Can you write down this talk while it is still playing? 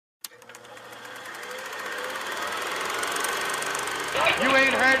You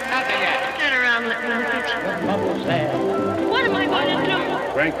ain't heard nothing yet. Turn around, let me look at you. What bubble's that? What am I going to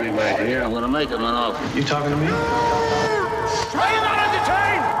do? Frankly, my dear, I'm gonna make him an offer. You talking to me? Are you not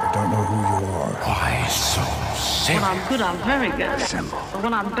entertained? I don't know who you are. Why so serious? When I'm good, I'm very good. Simple. But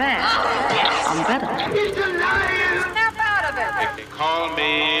when I'm bad, I'm better. He's a liar. Snap out of it. They call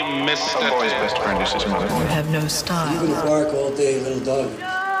me Mr. A boy's best friend is his mother. You have no style. You can bark all day, little dog.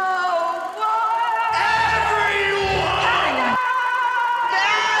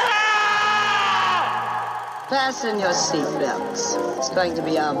 Fasten your seatbelts. It's going to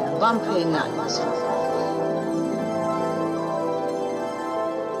be a bumpy night.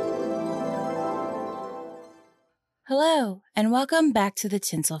 Hello, and welcome back to the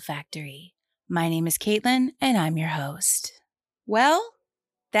Tinsel Factory. My name is Caitlin, and I'm your host. Well,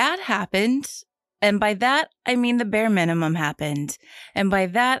 that happened. And by that, I mean the bare minimum happened. And by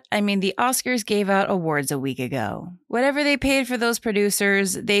that, I mean the Oscars gave out awards a week ago. Whatever they paid for those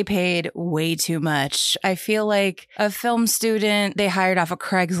producers, they paid way too much. I feel like a film student they hired off of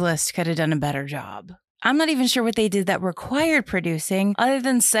Craigslist could have done a better job. I'm not even sure what they did that required producing, other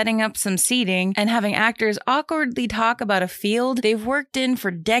than setting up some seating and having actors awkwardly talk about a field they've worked in for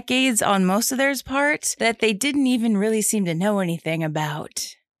decades on most of their parts that they didn't even really seem to know anything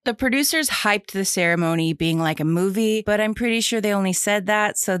about. The producers hyped the ceremony being like a movie, but I'm pretty sure they only said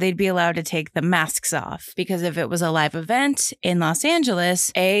that so they'd be allowed to take the masks off. Because if it was a live event in Los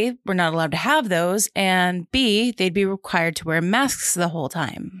Angeles, A, we're not allowed to have those, and B, they'd be required to wear masks the whole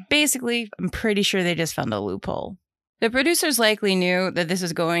time. Basically, I'm pretty sure they just found a loophole. The producers likely knew that this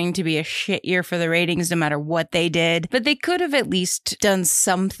was going to be a shit year for the ratings no matter what they did, but they could have at least done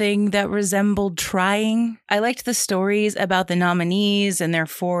something that resembled trying. I liked the stories about the nominees and their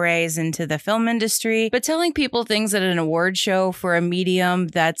forays into the film industry, but telling people things at an award show for a medium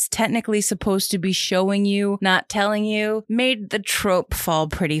that's technically supposed to be showing you, not telling you, made the trope fall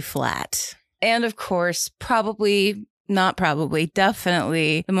pretty flat. And of course, definitely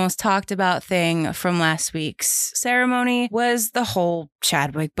the most talked about thing from last week's ceremony was the whole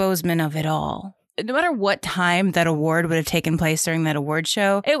Chadwick Boseman of it all. No matter what time that award would have taken place during that award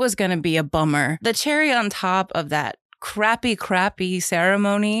show, it was going to be a bummer. The cherry on top of that crappy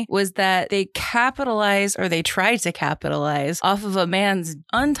ceremony was that they tried to capitalize off of a man's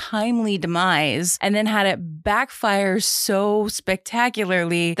untimely demise and then had it backfire so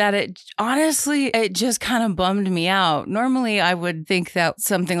spectacularly that it just kind of bummed me out. Normally I would think that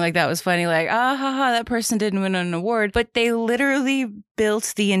something like that was funny, like, that person didn't win an award, but they literally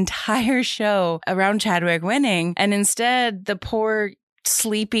built the entire show around Chadwick winning, and instead the poor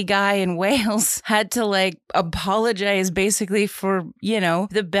sleepy guy in Wales had to apologize basically for,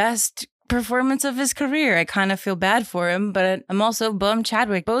 the best performance of his career. I kind of feel bad for him, but I'm also bummed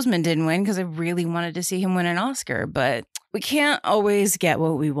Chadwick Boseman didn't win because I really wanted to see him win an Oscar, but we can't always get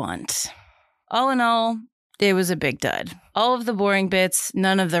what we want. All in all, it was a big dud. All of the boring bits,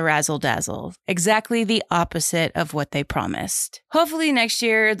 none of the razzle-dazzle. Exactly the opposite of what they promised. Hopefully next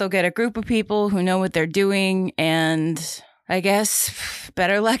year they'll get a group of people who know what they're doing, and I guess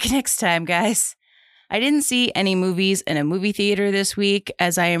better luck next time, guys. I didn't see any movies in a movie theater this week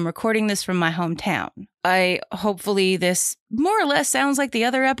as I am recording this from my hometown. Hopefully this more or less sounds like the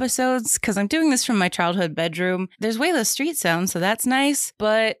other episodes because I'm doing this from my childhood bedroom. There's way less street sound, so that's nice,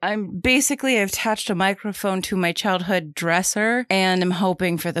 but I've attached a microphone to my childhood dresser and I'm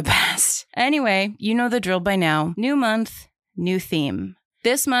hoping for the best. Anyway, you know the drill by now. New month, new theme.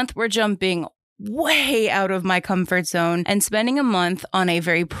 This month we're jumping way out of my comfort zone and spending a month on a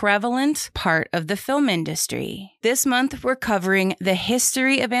very prevalent part of the film industry. This month, we're covering the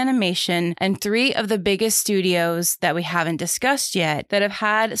history of animation and 3 of the biggest studios that we haven't discussed yet that have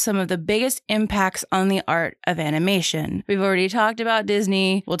had some of the biggest impacts on the art of animation. We've already talked about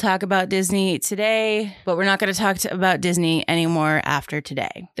Disney. We'll talk about Disney today, but we're not going to talk about Disney anymore after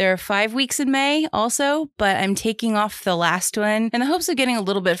today. There are 5 weeks in May also, but I'm taking off the last one in the hopes of getting a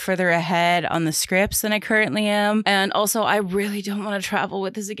little bit further ahead on the scripts than I currently am. And also, I really don't want to travel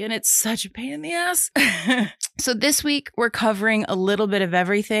with this again. It's such a pain in the ass. So this week, we're covering a little bit of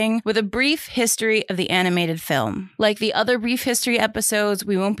everything with a brief history of the animated film. Like the other brief history episodes,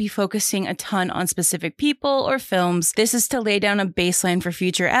 we won't be focusing a ton on specific people or films. This is to lay down a baseline for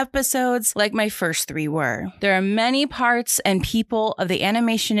future episodes, like my first 3 were. There are many parts and people of the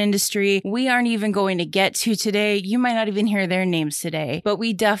animation industry we aren't even going to get to today. You might not even hear their names today, but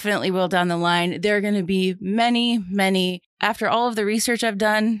we definitely will down the line. There are going to be many. After all of the research I've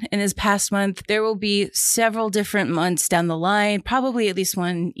done in this past month, there will be several different months down the line, probably at least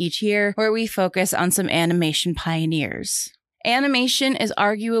one each year, where we focus on some animation pioneers. Animation is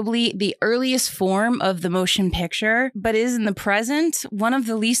arguably the earliest form of the motion picture, but is in the present one of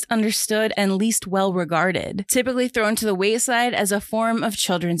the least understood and least well regarded, typically thrown to the wayside as a form of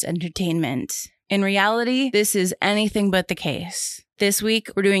children's entertainment. In reality, this is anything but the case. This week,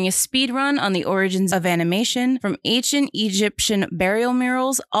 we're doing a speed run on the origins of animation, from ancient Egyptian burial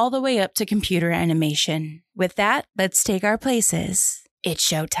murals all the way up to computer animation. With that, let's take our places. It's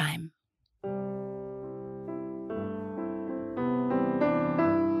showtime.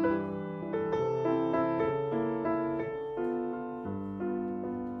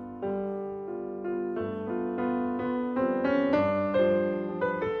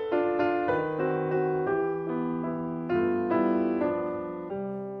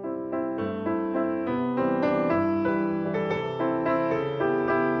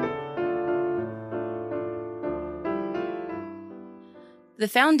 The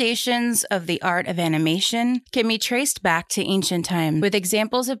foundations of the art of animation can be traced back to ancient times, with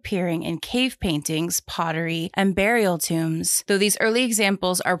examples appearing in cave paintings, pottery, and burial tombs, though these early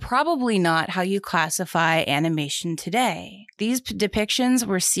examples are probably not how you classify animation today. These depictions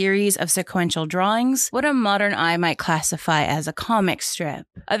were series of sequential drawings, what a modern eye might classify as a comic strip.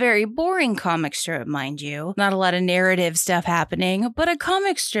 A very boring comic strip, mind you. Not a lot of narrative stuff happening, but a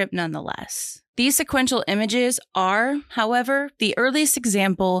comic strip nonetheless. These sequential images are, however, the earliest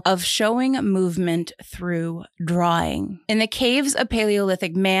example of showing movement through drawing. In the caves of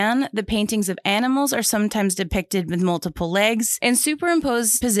Paleolithic man, the paintings of animals are sometimes depicted with multiple legs and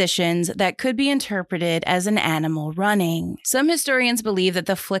superimposed positions that could be interpreted as an animal running. Some historians believe that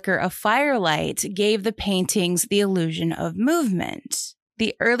the flicker of firelight gave the paintings the illusion of movement.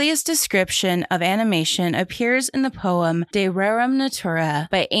 The earliest description of animation appears in the poem De Rerum Natura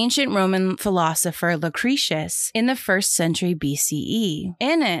by ancient Roman philosopher Lucretius in the 1st century BCE.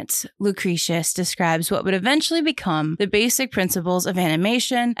 In it, Lucretius describes what would eventually become the basic principles of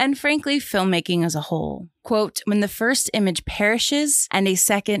animation and, frankly, filmmaking as a whole. Quote, when the first image perishes and a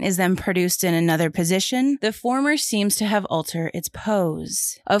second is then produced in another position, the former seems to have altered its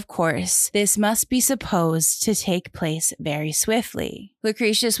pose. Of course, this must be supposed to take place very swiftly.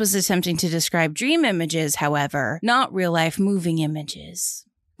 Lucretius was attempting to describe dream images, however, not real-life moving images.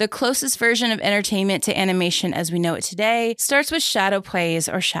 The closest version of entertainment to animation as we know it today starts with shadow plays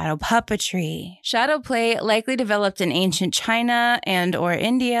or shadow puppetry. Shadow play likely developed in ancient China and or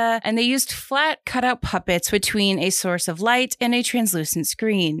India, and they used flat cutout puppets between a source of light and a translucent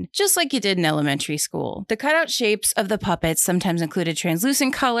screen, just like you did in elementary school. The cutout shapes of the puppets sometimes included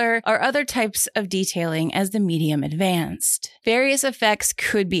translucent color or other types of detailing as the medium advanced. Various effects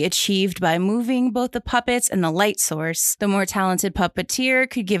could be achieved by moving both the puppets and the light source. The more talented puppeteer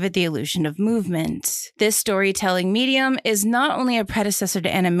could give it the illusion of movement. This storytelling medium is not only a predecessor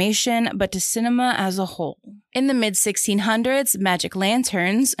to animation, but to cinema as a whole. In the mid-1600s, magic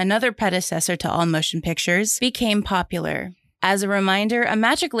lanterns, another predecessor to all motion pictures, became popular. As a reminder, a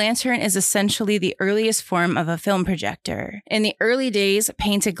magic lantern is essentially the earliest form of a film projector. In the early days,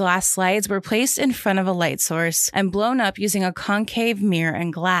 painted glass slides were placed in front of a light source and blown up using a concave mirror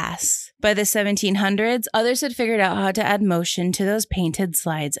and glass. By the 1700s, others had figured out how to add motion to those painted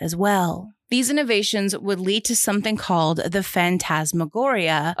slides as well. These innovations would lead to something called the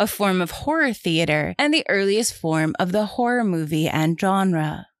phantasmagoria, a form of horror theater, and the earliest form of the horror movie and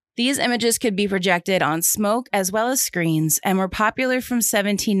genre. These images could be projected on smoke as well as screens and were popular from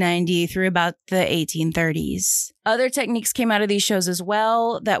 1790 through about the 1830s. Other techniques came out of these shows as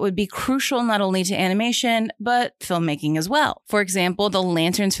well that would be crucial not only to animation, but filmmaking as well. For example, the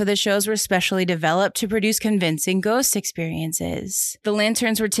lanterns for the shows were specially developed to produce convincing ghost experiences. The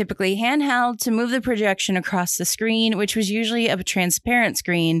lanterns were typically handheld to move the projection across the screen, which was usually a transparent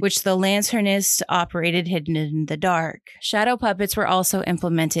screen, which the lanternist operated hidden in the dark. Shadow puppets were also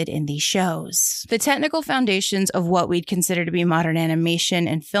implemented in these shows. The technical foundations of what we'd consider to be modern animation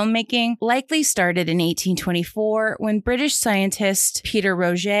and filmmaking likely started in 1824 when British scientist Peter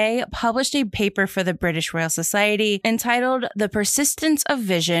Roget published a paper for the British Royal Society entitled The Persistence of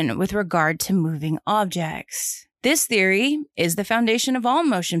Vision with Regard to Moving Objects. This theory is the foundation of all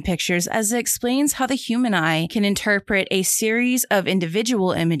motion pictures as it explains how the human eye can interpret a series of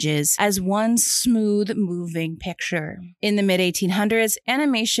individual images as one smooth, moving picture. In the mid-1800s,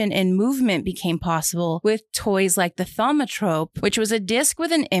 animation and movement became possible with toys like the thaumatrope, which was a disc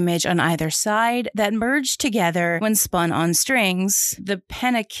with an image on either side that merged together when spun on strings, the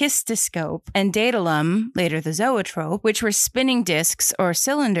pentakistoscope, and daedalum, later the zoetrope, which were spinning discs or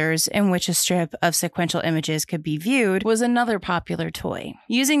cylinders in which a strip of sequential images could be be viewed was another popular toy.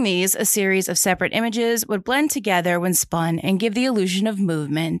 Using these, a series of separate images would blend together when spun and give the illusion of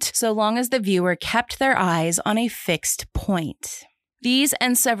movement, so long as the viewer kept their eyes on a fixed point. These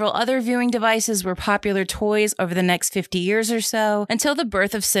and several other viewing devices were popular toys over the next 50 years or so, until the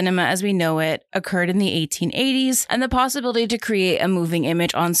birth of cinema as we know it occurred in the 1880s, and the possibility to create a moving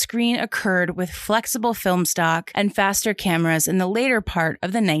image on screen occurred with flexible film stock and faster cameras in the later part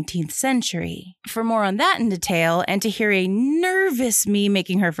of the 19th century. For more on that in detail, and to hear a nervous me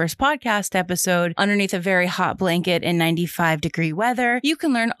making her first podcast episode underneath a very hot blanket in 95-degree weather, you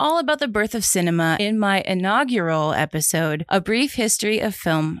can learn all about the birth of cinema in my inaugural episode, A Brief History of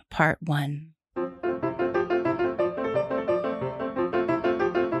Film Part 1.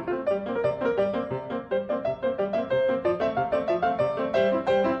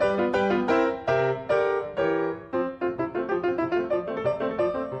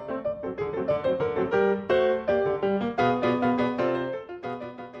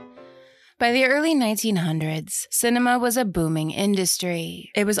 By the early 1900s, cinema was a booming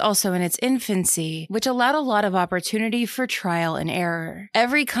industry. It was also in its infancy, which allowed a lot of opportunity for trial and error.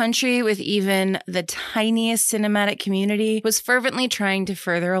 Every country with even the tiniest cinematic community was fervently trying to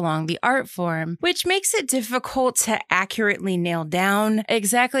further along the art form, which makes it difficult to accurately nail down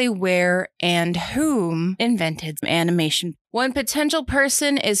exactly where and whom invented animation. One potential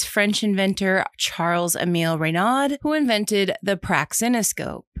person is French inventor Charles-Émile Reynaud, who invented the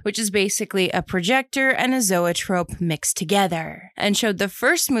praxinoscope, which is basically a projector and a zoetrope mixed together, and showed the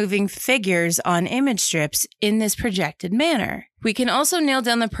first moving figures on image strips in this projected manner. We can also nail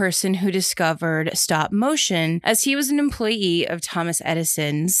down the person who discovered stop motion, as he was an employee of Thomas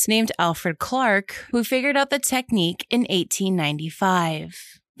Edison's named Alfred Clark, who figured out the technique in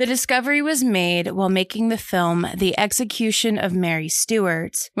 1895. The discovery was made while making the film The Execution of Mary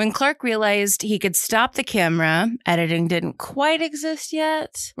Stuart. When Clark realized he could stop the camera, editing didn't quite exist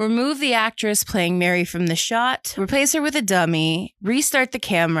yet, remove the actress playing Mary from the shot, replace her with a dummy, restart the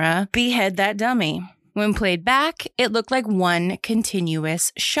camera, behead that dummy. When played back, it looked like one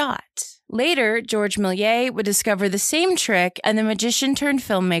continuous shot. Later, George Méliès would discover the same trick, and the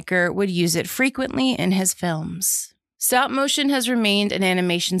magician-turned-filmmaker would use it frequently in his films. Stop motion has remained an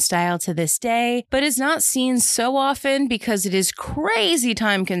animation style to this day, but is not seen so often because it is crazy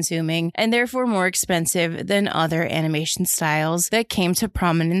time-consuming and therefore more expensive than other animation styles that came to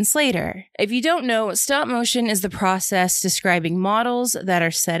prominence later. If you don't know, stop motion is the process describing models that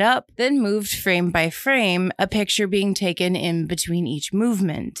are set up, then moved frame by frame, a picture being taken in between each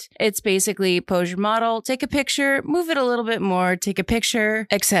movement. It's basically pose your model, take a picture, move it a little bit more, take a picture,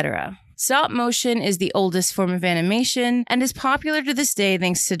 etc. Stop motion is the oldest form of animation and is popular to this day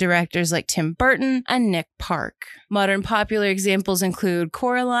thanks to directors like Tim Burton and Nick Park. Modern popular examples include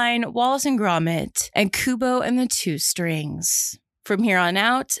Coraline, Wallace and Gromit, and Kubo and the Two Strings. From here on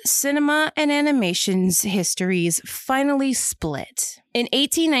out, cinema and animation's histories finally split. In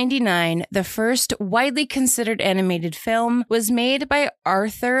 1899, the first widely considered animated film was made by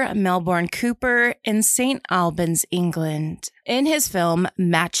Arthur Melbourne Cooper in St. Albans, England. In his film,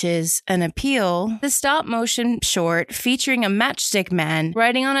 Matches an Appeal, the stop-motion short featuring a matchstick man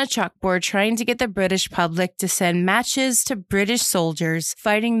writing on a chalkboard trying to get the British public to send matches to British soldiers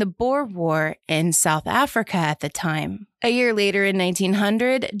fighting the Boer War in South Africa at the time. A year later in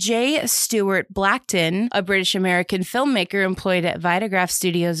 1900, J. Stuart Blackton, a British-American filmmaker employed at Vitagraph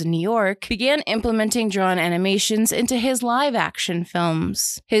Studios in New York, began implementing drawn animations into his live-action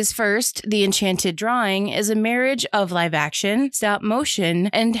films. His first, The Enchanted Drawing, is a marriage of live-action, stop-motion,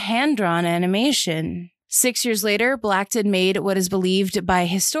 and hand-drawn animation. 6 years later, Blackton made what is believed by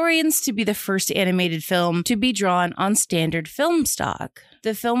historians to be the first animated film to be drawn on standard film stock.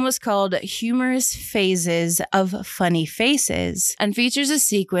 The film was called Humorous Phases of Funny Faces and features a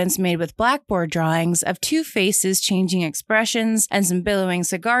sequence made with blackboard drawings of two faces changing expressions and some billowing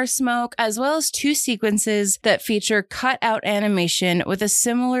cigar smoke, as well as two sequences that feature cut-out animation with a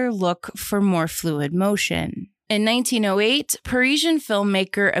similar look for more fluid motion. In 1908, Parisian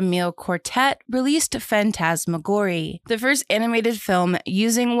filmmaker Emile Cortet released Phantasmagorie, the first animated film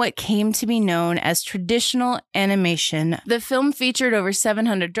using what came to be known as traditional animation. The film featured over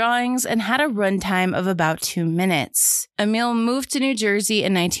 700 drawings and had a runtime of about 2 minutes. Emile moved to New Jersey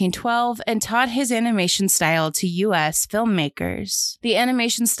in 1912 and taught his animation style to U.S. filmmakers. The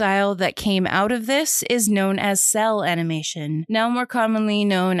animation style that came out of this is known as cell animation, now more commonly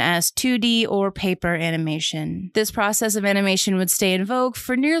known as 2D or paper animation. animation. This process of animation would stay in vogue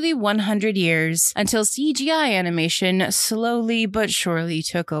for nearly 100 years until CGI animation slowly but surely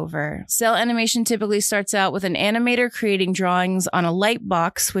took over. Cell animation typically starts out with an animator creating drawings on a light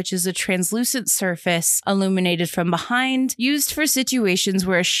box, which is a translucent surface illuminated from behind, used for situations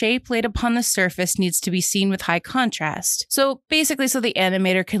where a shape laid upon the surface needs to be seen with high contrast. So basically, so the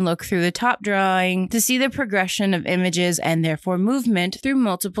animator can look through the top drawing to see the progression of images and therefore movement through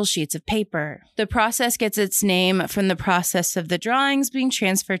multiple sheets of paper. The process gets its name from the process of the drawings being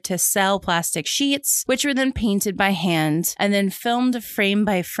transferred to cell plastic sheets, which were then painted by hand and then filmed frame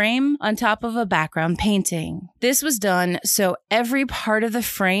by frame on top of a background painting. This was done so every part of the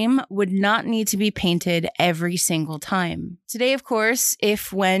frame would not need to be painted every single time. Today, of course,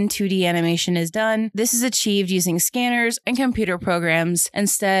 when 2D animation is done, this is achieved using scanners and computer programs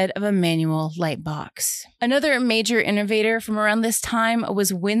instead of a manual light box. Another major innovator from around this time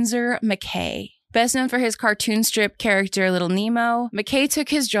was Winsor McCay. Best known for his cartoon strip character Little Nemo, McCay took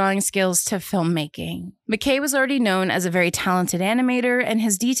his drawing skills to filmmaking. McCay was already known as a very talented animator, and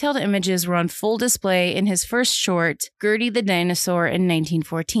his detailed images were on full display in his first short, Gertie the Dinosaur, in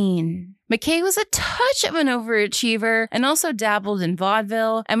 1914. McCay was a touch of an overachiever and also dabbled in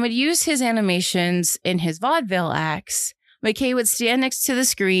vaudeville and would use his animations in his vaudeville acts. McCay would stand next to the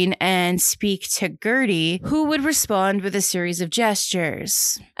screen and speak to Gertie, who would respond with a series of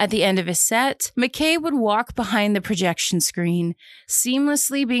gestures. At the end of his set, McCay would walk behind the projection screen,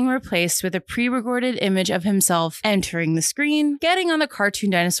 seamlessly being replaced with a pre-recorded image of himself entering the screen, getting on the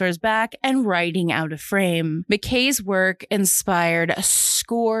cartoon dinosaur's back, and riding out of frame. McCay's work inspired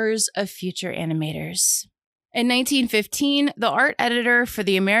scores of future animators. In 1915, the art editor for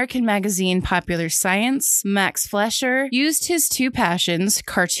the American magazine Popular Science, Max Fleischer, used his two passions,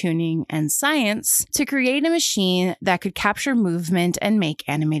 cartooning and science, to create a machine that could capture movement and make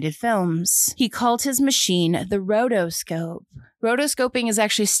animated films. He called his machine the rotoscope. Rotoscoping is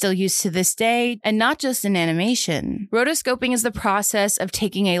actually still used to this day, and not just in animation. Rotoscoping is the process of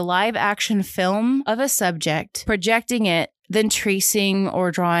taking a live-action film of a subject, projecting it, then tracing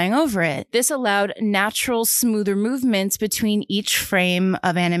or drawing over it. This allowed natural, smoother movements between each frame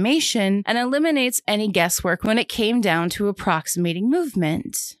of animation and eliminates any guesswork when it came down to approximating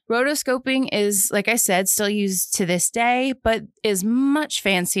movement. Rotoscoping is, like I said, still used to this day, but is much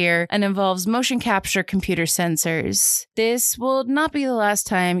fancier and involves motion capture computer sensors. This will not be the last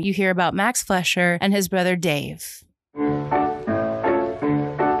time you hear about Max Fleischer and his brother Dave.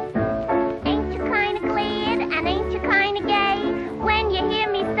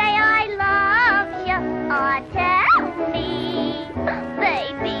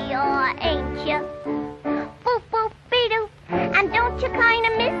 You kind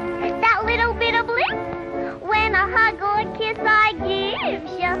of miss that little bit of bliss when a hug or kiss I give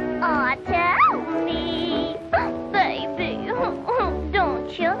you. Aw, tell me, baby,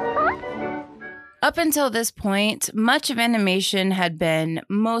 don't you? Up until this point, much of animation had been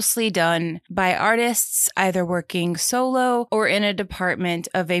mostly done by artists either working solo or in a department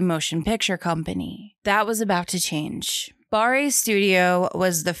of a motion picture company. That was about to change. Barre Studio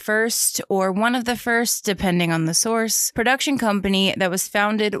was the first, or one of the first, depending on the source, production company that was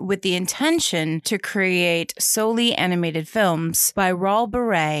founded with the intention to create solely animated films by Raoul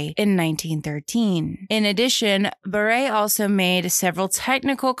Barre in 1913. In addition, Barre also made several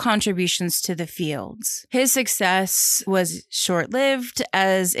technical contributions to the field. His success was short-lived,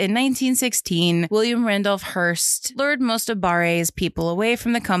 as in 1916, William Randolph Hearst lured most of Barre's people away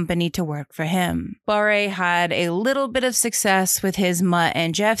from the company to work for him. Barre had a little bit of success with his Mutt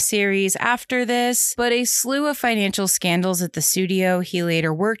and Jeff series after this, but a slew of financial scandals at the studio he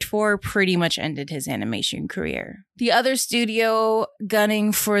later worked for pretty much ended his animation career. The other studio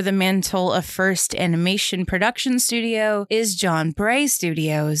gunning for the mantle of first animation production studio is John Bray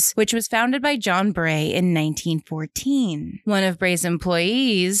Studios, which was founded by John Bray in 1914. One of Bray's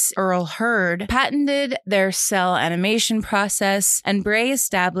employees, Earl Hurd, patented their cell animation process, and Bray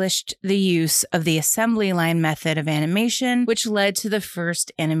established the use of the assembly line method of animation, which led to the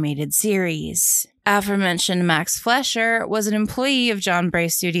first animated series. Aforementioned Max Fleischer was an employee of John Bray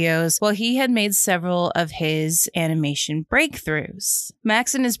Studios while he had made several of his animation breakthroughs.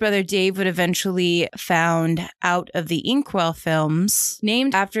 Max and his brother Dave would eventually found Out of the Inkwell Films,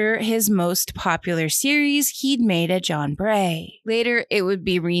 named after his most popular series he'd made at John Bray. Later, it would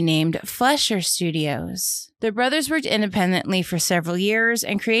be renamed Fleischer Studios. The brothers worked independently for several years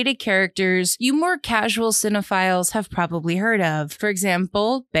and created characters you more casual cinephiles have probably heard of. For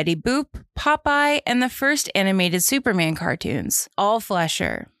example, Betty Boop, Popeye, and the first animated Superman cartoons, all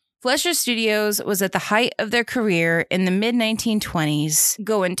Fleischer. Fleischer Studios was at the height of their career in the mid-1920s,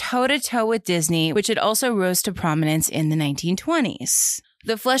 going toe-to-toe with Disney, which had also rose to prominence in the 1920s.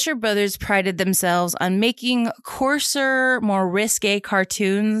 The Fleischer brothers prided themselves on making coarser, more risque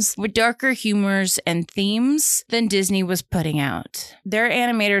cartoons with darker humors and themes than Disney was putting out. Their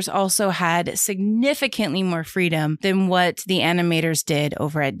animators also had significantly more freedom than what the animators did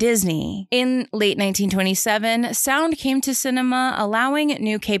over at Disney. In late 1927, sound came to cinema, allowing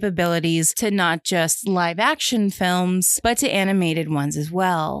new capabilities to not just live-action films, but to animated ones as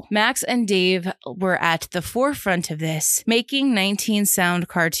well. Max and Dave were at the forefront of this, making 19 sound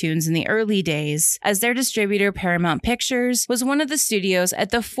cartoons in the early days, as their distributor Paramount Pictures was one of the studios at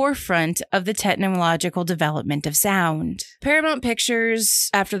the forefront of the technological development of sound. Paramount Pictures,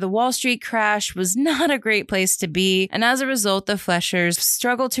 after the Wall Street crash, was not a great place to be, and as a result, the Fleischers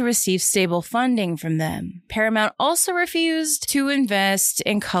struggled to receive stable funding from them. Paramount also refused to invest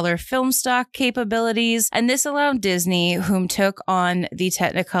in color film stock capabilities, and this allowed Disney, whom took on the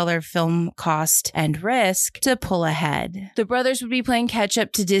Technicolor film cost and risk, to pull ahead. The brothers would be playing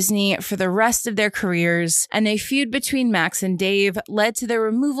catch-up to Disney for the rest of their careers, and a feud between Max and Dave led to their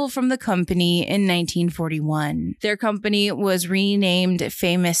removal from the company in 1941. Their company was renamed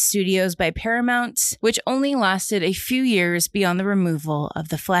Famous Studios by Paramount, which only lasted a few years beyond the removal of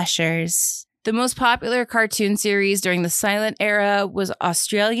the Fleischers. The most popular cartoon series during the silent era was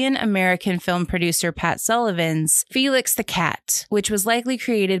Australian-American film producer Pat Sullivan's Felix the Cat, which was likely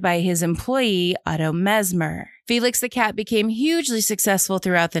created by his employee Otto Mesmer. Felix the Cat became hugely successful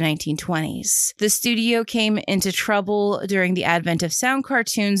throughout the 1920s. The studio came into trouble during the advent of sound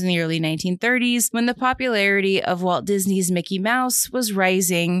cartoons in the early 1930s, when the popularity of Walt Disney's Mickey Mouse was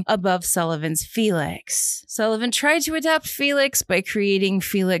rising above Sullivan's Felix. Sullivan tried to adapt Felix by creating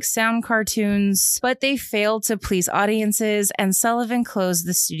Felix sound cartoons, but they failed to please audiences, and Sullivan closed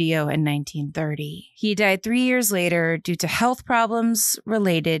the studio in 1930. He died 3 years later due to health problems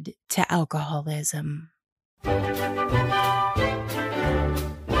related to alcoholism.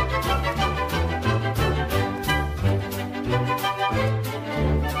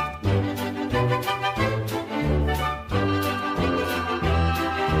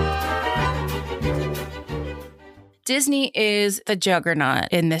 Disney is the juggernaut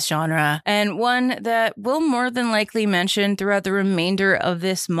in this genre, and one that we'll more than likely mention throughout the remainder of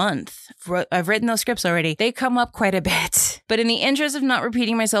this month. I've written those scripts already. They come up quite a bit. But in the interest of not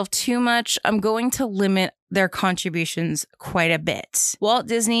repeating myself too much, I'm going to limit their contributions quite a bit. Walt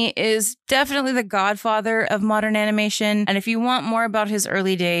Disney is definitely the godfather of modern animation, and if you want more about his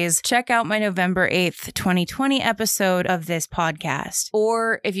early days, check out my November 8th, 2020 episode of this podcast.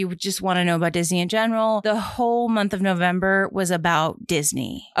 Or if you just want to know about Disney in general, the whole month of November was about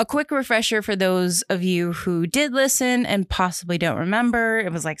Disney. A quick refresher for those of you who did listen and possibly don't remember,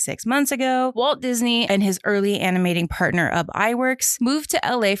 it was like 6 months ago. Walt Disney and his early animating partner Ub Iwerks moved to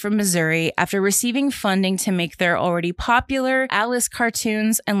LA from Missouri after receiving funding to make their already popular Alice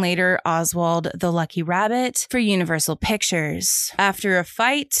cartoons and later Oswald the Lucky Rabbit for Universal Pictures. After a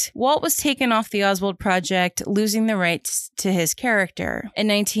fight, Walt was taken off the Oswald project, losing the rights to his character. In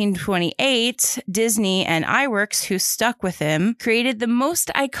 1928, Disney and Iwerks, who stuck with him, created the most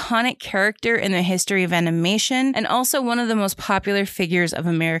iconic character in the history of animation and also one of the most popular figures of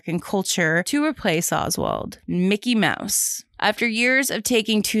American culture to replace Oswald, Mickey Mouse. After years of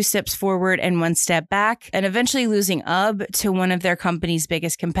taking 2 steps forward and 1 step back, and eventually losing Ub to one of their company's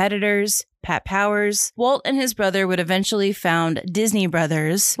biggest competitors, Pat Powers, Walt and his brother would eventually found Disney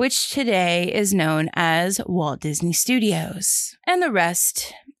Brothers, which today is known as Walt Disney Studios. And the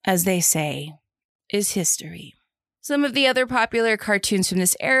rest, as they say, is history. Some of the other popular cartoons from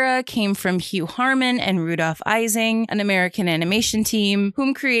this era came from Hugh Harman and Rudolph Ising, an American animation team,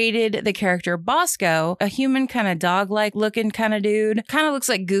 whom created the character Bosco, a human kind of dog-like looking kind of dude. Kind of looks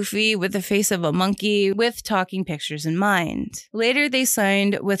like Goofy with the face of a monkey with talking pictures in mind. Later, they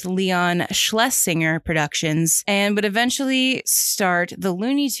signed with Leon Schlesinger Productions and would eventually start the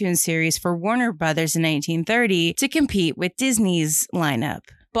Looney Tunes series for Warner Brothers in 1930 to compete with Disney's lineup.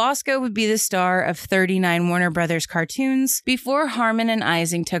 Bosco would be the star of 39 Warner Brothers cartoons before Harman and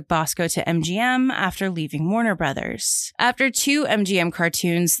Ising took Bosco to MGM after leaving Warner Brothers. After 2 MGM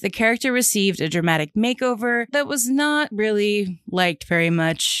cartoons, the character received a dramatic makeover that was not really liked very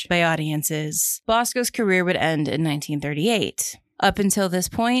much by audiences. Bosco's career would end in 1938. Up until this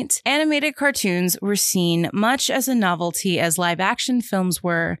point, animated cartoons were seen much as a novelty as live-action films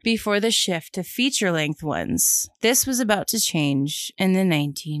were before the shift to feature-length ones. This was about to change in the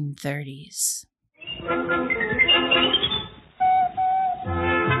 1930s.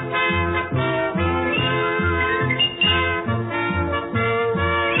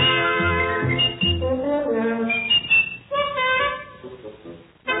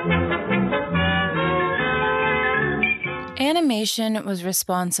 Animation was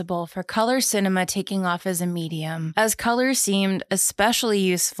responsible for color cinema taking off as a medium, as color seemed especially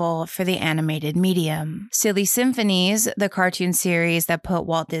useful for the animated medium. Silly Symphonies, the cartoon series that put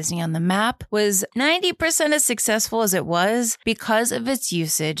Walt Disney on the map, was 90% as successful as it was because of its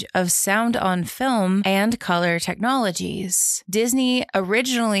usage of sound on film and color technologies. Disney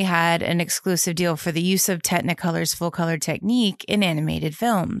originally had an exclusive deal for the use of Technicolor's full color technique in animated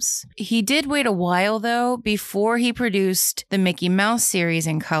films. He did wait a while, though, before he produced the Mickey Mouse series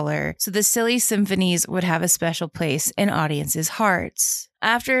in color, so the Silly Symphonies would have a special place in audiences' hearts.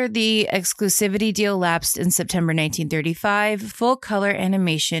 After the exclusivity deal lapsed in September 1935, full-color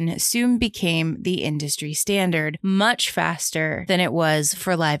animation soon became the industry standard, much faster than it was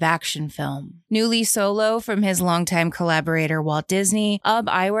for live-action film. Newly solo from his longtime collaborator Walt Disney, UB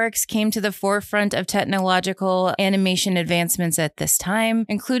Iwerks came to the forefront of technological animation advancements at this time,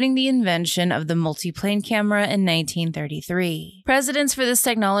 including the invention of the multiplane camera in 1933. Precedents for this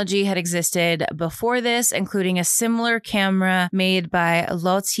technology had existed before this, including a similar camera made by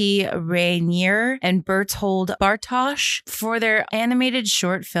Lotte Rainier and Bertold Bartosch for their animated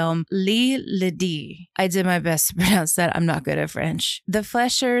short film L'Île Lydie. I did my best to pronounce that. I'm not good at French. The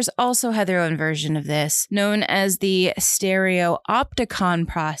Fleischers also had their own version of this, known as the stereopticon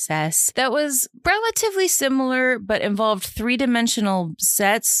process, that was relatively similar but involved three-dimensional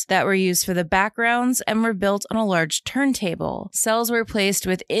sets that were used for the backgrounds and were built on a large turntable. Cells were placed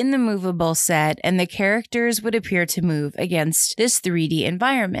within the movable set, and the characters would appear to move against this 3D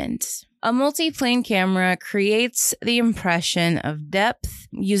environment. A multiplane camera creates the impression of depth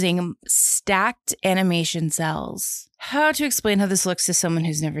using stacked animation cells. How to explain how this looks to someone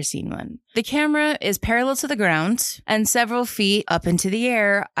who's never seen one? The camera is parallel to the ground and several feet up into the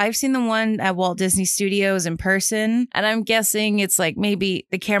air. I've seen the one at Walt Disney Studios in person, and I'm guessing it's like maybe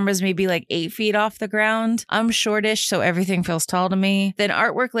the camera's maybe like 8 feet off the ground. I'm shortish, so everything feels tall to me. Then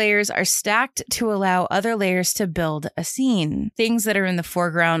artwork layers are stacked to allow other layers to build a scene. Things that are in the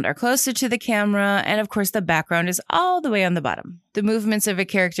foreground are closer to the camera, and of course the background is all the way on the bottom. The movements of a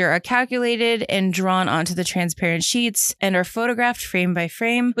character are calculated and drawn onto the transparent sheets and are photographed frame by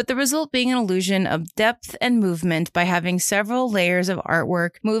frame, with the result being an illusion of depth and movement by having several layers of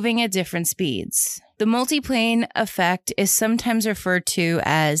artwork moving at different speeds. The multiplane effect is sometimes referred to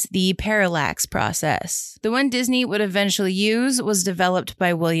as the parallax process. The one Disney would eventually use was developed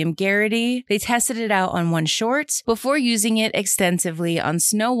by William Garrity. They tested it out on one short before using it extensively on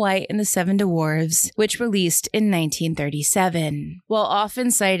Snow White and the Seven Dwarfs, which released in 1937. While often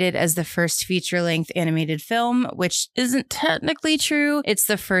cited as the first feature-length animated film, which isn't technically true, it's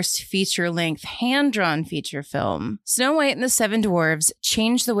the first feature-length hand-drawn feature film. Snow White and the Seven Dwarfs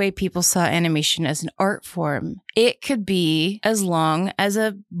changed the way people saw animation as an art form. It could be as long as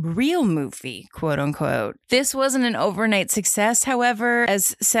a real movie, quote unquote. This wasn't an overnight success, however,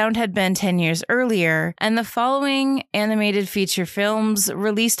 as sound had been 10 years earlier, and the following animated feature films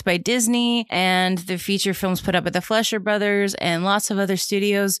released by Disney and the feature films put up at the Fleischer Brothers and lots of other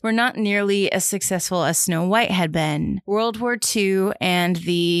studios were not nearly as successful as Snow White had been. World War II and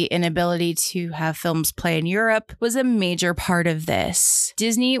the inability to have films play in Europe was a major part of this.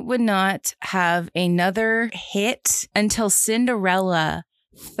 Disney would not have another hit until Cinderella,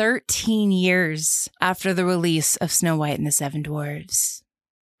 13 years after the release of Snow White and the Seven Dwarfs.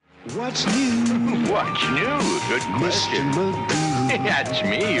 What's new? What's new? Good question. Mr. Magoo. That's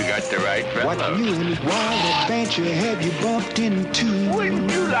me. You got the right fellow. What new and wild adventure have you bumped into?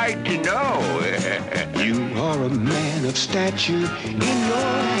 Wouldn't you like to know? You are a man of stature. In your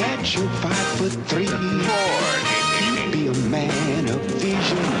hat, you're 5'3". You'd be a man of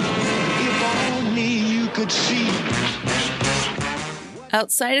vision. If only you could see.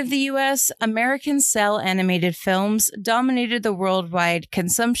 Outside of the US, American cel animated films dominated the worldwide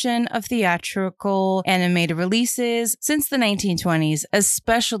consumption of theatrical animated releases since the 1920s,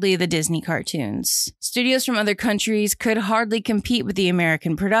 especially the Disney cartoons. Studios from other countries could hardly compete with the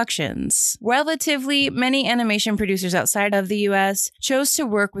American productions. Relatively, many animation producers outside of the US chose to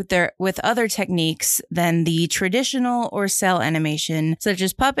work with other techniques than the traditional or cel animation, such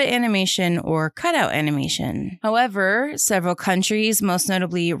as puppet animation or cutout animation. However, several countries, most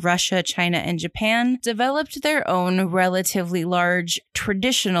notably Russia, China, and Japan, developed their own relatively large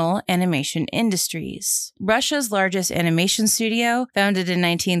traditional animation industries. Russia's largest animation studio, founded in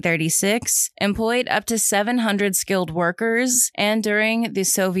 1936, employed up to 700 skilled workers, and during the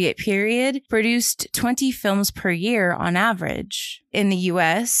Soviet period, produced 20 films per year on average. in the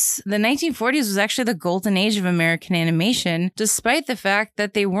US, the 1940s was actually the golden age of American animation, despite the fact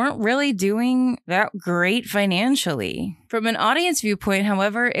that they weren't really doing that great financially. From an audience viewpoint,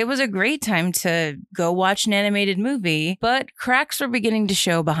 however, it was a great time to go watch an animated movie, but cracks were beginning to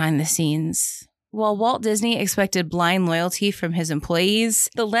show behind the scenes. While Walt Disney expected blind loyalty from his employees,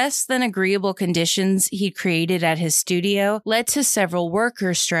 the less than agreeable conditions he created at his studio led to several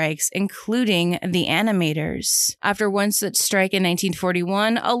worker strikes, including the animators. After one such strike in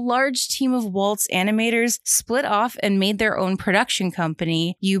 1941, a large team of Walt's animators split off and made their own production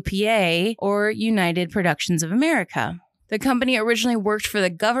company, UPA, or United Productions of America. The company originally worked for the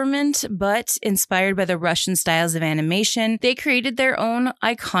government, but inspired by the Russian styles of animation, they created their own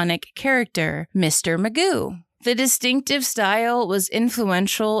iconic character, Mr. Magoo. The distinctive style was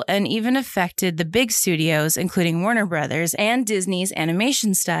influential and even affected the big studios, including Warner Brothers and Disney's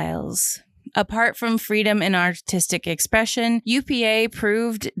animation styles. Apart from freedom in artistic expression, UPA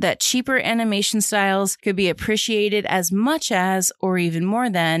proved that cheaper animation styles could be appreciated as much as, or even more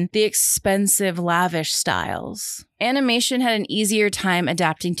than, the expensive, lavish styles. Animation had an easier time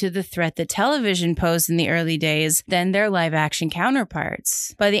adapting to the threat that television posed in the early days than their live-action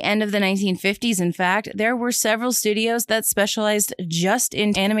counterparts. By the end of the 1950s, in fact, there were several studios that specialized just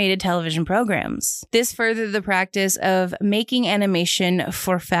in animated television programs. This furthered the practice of making animation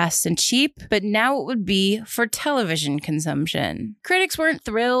for fast and cheap, but now it would be for television consumption. Critics weren't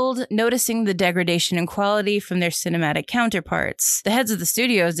thrilled, noticing the degradation in quality from their cinematic counterparts. The heads of the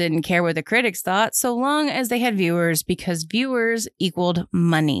studios didn't care what the critics thought, so long as they had viewers, because viewers equaled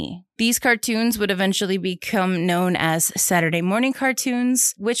money. These cartoons would eventually become known as Saturday morning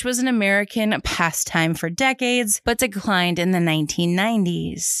cartoons, which was an American pastime for decades, but declined in the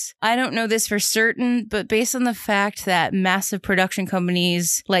 1990s. I don't know this for certain, but based on the fact that massive production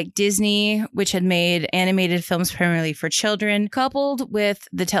companies like Disney, which had made animated films primarily for children, coupled with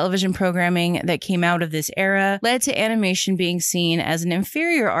the television programming that came out of this era, led to animation being seen as an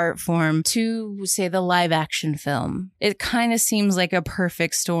inferior art form to, say, the live-action film. It kind of seems like a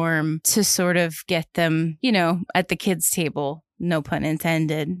perfect storm to sort of get them, at the kids' table, no pun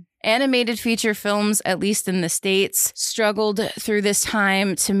intended. Animated feature films, at least in the States, struggled through this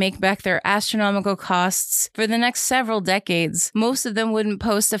time to make back their astronomical costs for the next several decades. Most of them wouldn't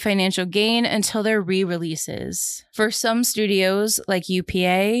post a financial gain until their re-releases. For some studios, like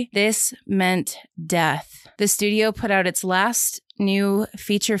UPA, this meant death. The studio put out its last new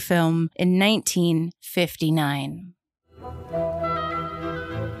feature film in 1959.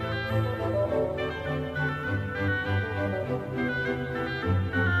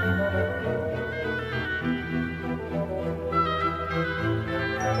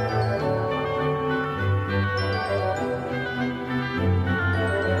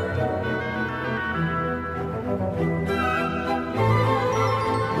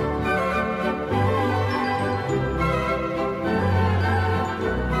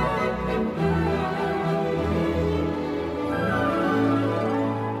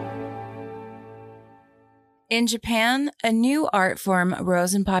 In Japan, a new art form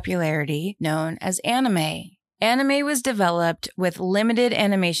rose in popularity known as anime. Anime was developed with limited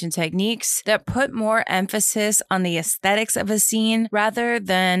animation techniques that put more emphasis on the aesthetics of a scene rather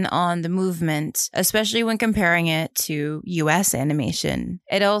than on the movement, especially when comparing it to US animation.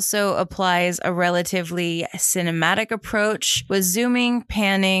 It also applies a relatively cinematic approach with zooming,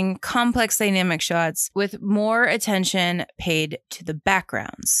 panning, complex dynamic shots with more attention paid to the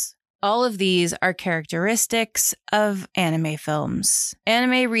backgrounds. All of these are characteristics of anime films.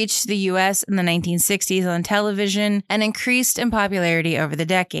 Anime reached the US in the 1960s on television and increased in popularity over the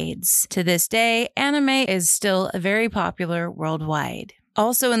decades. To this day, anime is still very popular worldwide.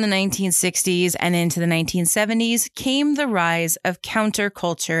 Also in the 1960s and into the 1970s came the rise of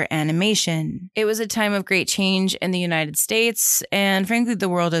counterculture animation. It was a time of great change in the United States and frankly the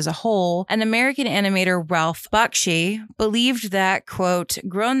world as a whole. An American animator, Ralph Bakshi, believed that, quote,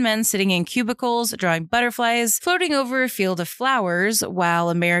 grown men sitting in cubicles drawing butterflies floating over a field of flowers while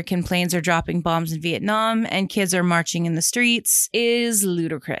American planes are dropping bombs in Vietnam and kids are marching in the streets is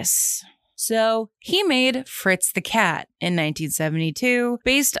ludicrous. So he made Fritz the Cat in 1972,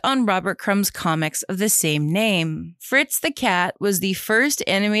 based on Robert Crumb's comics of the same name. Fritz the Cat was the first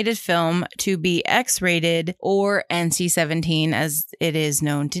animated film to be X-rated, or NC-17 as it is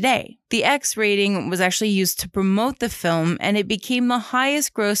known today. The X rating was actually used to promote the film, and it became the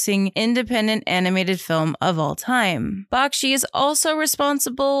highest grossing independent animated film of all time. Bakshi is also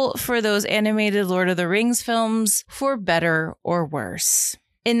responsible for those animated Lord of the Rings films, for better or worse.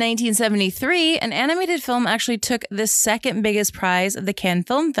 In 1973, an animated film actually took the second biggest prize of the Cannes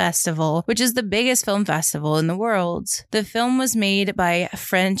Film Festival, which is the biggest film festival in the world. The film was made by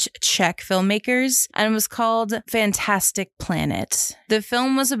French-Czech filmmakers and was called Fantastic Planet. The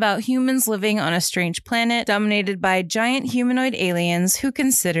film was about humans living on a strange planet dominated by giant humanoid aliens who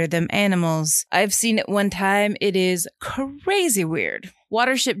consider them animals. I've seen it one time. It is crazy weird.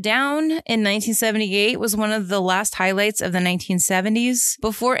 Watership Down in 1978 was one of the last highlights of the 1970s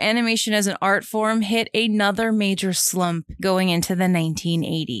before animation as an art form hit another major slump going into the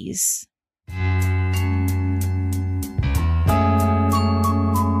 1980s.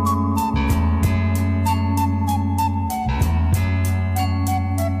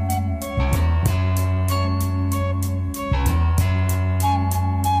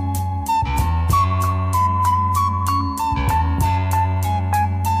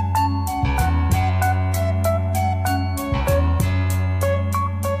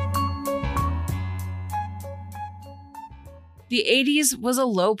 The 80s was a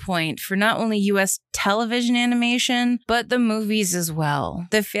low point for not only US television animation, but the movies as well.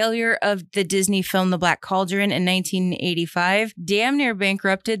 The failure of the Disney film The Black Cauldron in 1985 damn near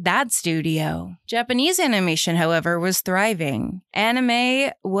bankrupted that studio. Japanese animation, however, was thriving.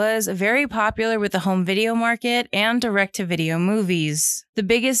 Anime was very popular with the home video market and direct-to-video movies. The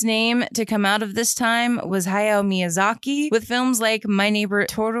biggest name to come out of this time was Hayao Miyazaki, with films like My Neighbor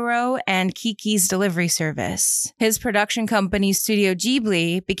Totoro and Kiki's Delivery Service. His production company, Studio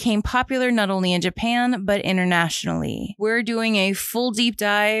Ghibli, became popular not only in Japan, but internationally. We're doing a full deep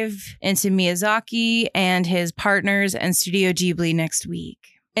dive into Miyazaki and his partners and Studio Ghibli next week.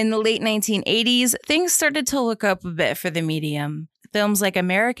 In the late 1980s, things started to look up a bit for the medium. Films like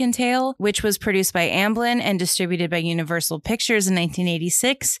American Tail, which was produced by Amblin and distributed by Universal Pictures in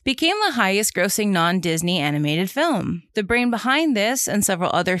 1986, became the highest-grossing non-Disney animated film. The brain behind this and several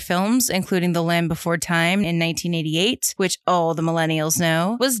other films, including The Land Before Time in 1988, which all the millennials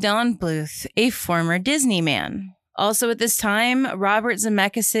know, was Don Bluth, a former Disney man. Also at this time, Robert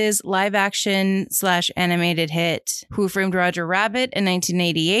Zemeckis' live-action/animated hit, Who Framed Roger Rabbit in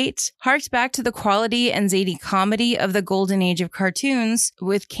 1988, harked back to the quality and zany comedy of the golden age of cartoons,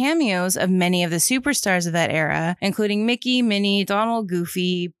 with cameos of many of the superstars of that era, including Mickey, Minnie, Donald,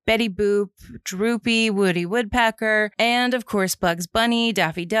 Goofy, Betty Boop, Droopy, Woody Woodpecker, and of course Bugs Bunny,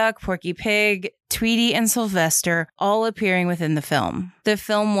 Daffy Duck, Porky Pig, Tweety, and Sylvester, all appearing within the film. The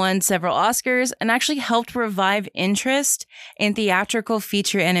film won several Oscars and actually helped revive interest in theatrical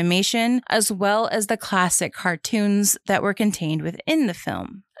feature animation, as well as the classic cartoons that were contained within the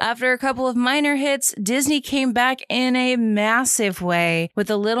film. After a couple of minor hits, Disney came back in a massive way with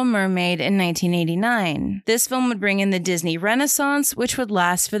The Little Mermaid in 1989. This film would bring in the Disney Renaissance, which would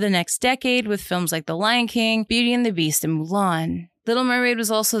last for the next decade with films like The Lion King, Beauty and the Beast, and Mulan. Little Mermaid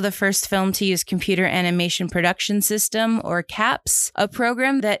was also the first film to use Computer Animation Production System, or CAPS, a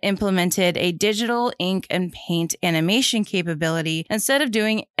program that implemented a digital ink and paint animation capability instead of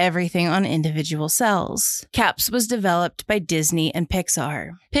doing everything on individual cells. CAPS was developed by Disney and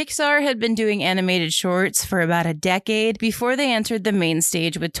Pixar. Pixar had been doing animated shorts for about a decade before they entered the main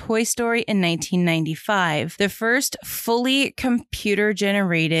stage with Toy Story in 1995, the first fully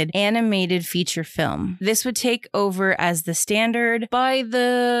computer-generated animated feature film. This would take over as the standard by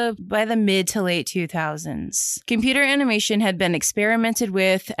the mid to late 2000s. Computer animation had been experimented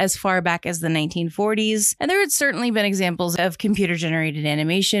with as far back as the 1940s, and there had certainly been examples of computer-generated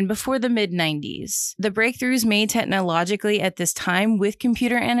animation before the mid-90s. The breakthroughs made technologically at this time with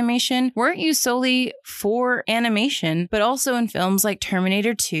computer animation weren't used solely for animation, but also in films like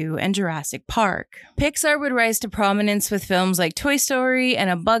Terminator 2 and Jurassic Park. Pixar would rise to prominence with films like Toy Story and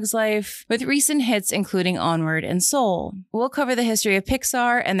A Bug's Life, with recent hits including Onward and Soul. We'll cover the history of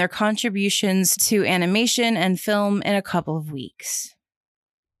Pixar and their contributions to animation and film in a couple of weeks.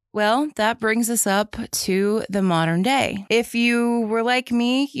 Well, that brings us up to the modern day. If you were like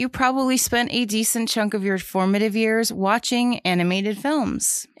me, you probably spent a decent chunk of your formative years watching animated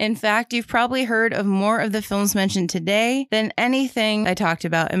films. In fact, you've probably heard of more of the films mentioned today than anything I talked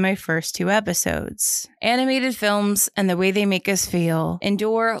about in my first 2 episodes. Animated films and the way they make us feel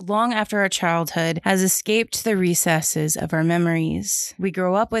endure long after our childhood has escaped the recesses of our memories. We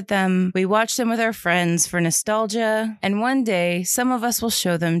grow up with them, we watch them with our friends for nostalgia, and one day some of us will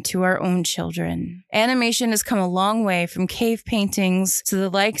show them to our own children. Animation has come a long way from cave paintings to the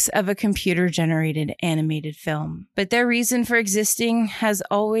likes of a computer-generated animated film. But their reason for existing has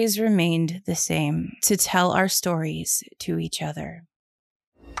always remained the same: to tell our stories to each other.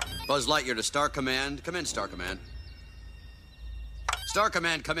 Buzz Lightyear to Star Command. Come in, Star Command. Star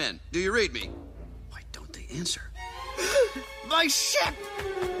Command, come in. Do you read me? Why don't they answer? my ship!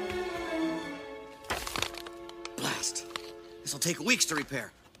 Blast. This'll take weeks to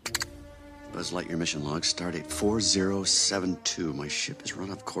repair. Buzz Lightyear mission log, stardate 4072. My ship is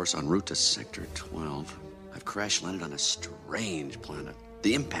run off course en route to Sector 12. I've crash landed on a strange planet.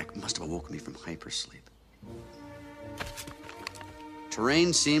 The impact must have awoken me from hypersleep.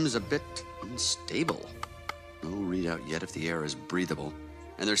 Terrain seems a bit unstable. No readout yet if the air is breathable.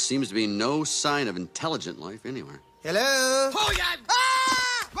 And there seems to be no sign of intelligent life anywhere. Hello? Oh, yeah!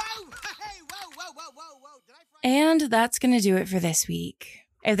 Ah! Whoa! Hey, whoa. Did I fry? And that's going to do it for this week.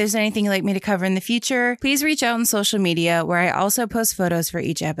 If there's anything you'd like me to cover in the future, please reach out on social media where I also post photos for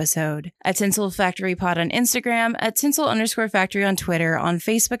each episode. At Tinsel Factory Pod on Instagram, at Tinsel_Factory on Twitter, on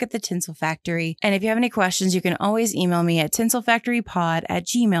Facebook at The Tinsel Factory. And if you have any questions, you can always email me at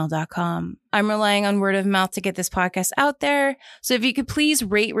tinselfactorypod@gmail.com. I'm relying on word of mouth to get this podcast out there. So if you could please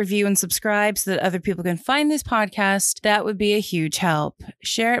rate, review, and subscribe so that other people can find this podcast, that would be a huge help.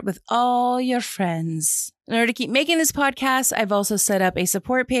 Share it with all your friends. In order to keep making this podcast, I've also set up a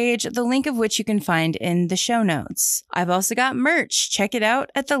support page, the link of which you can find in the show notes. I've also got merch. Check it out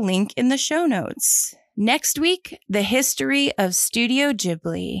at the link in the show notes. Next week, the history of Studio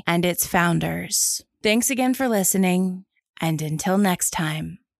Ghibli and its founders. Thanks again for listening, and until next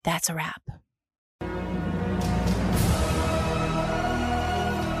time, that's a wrap.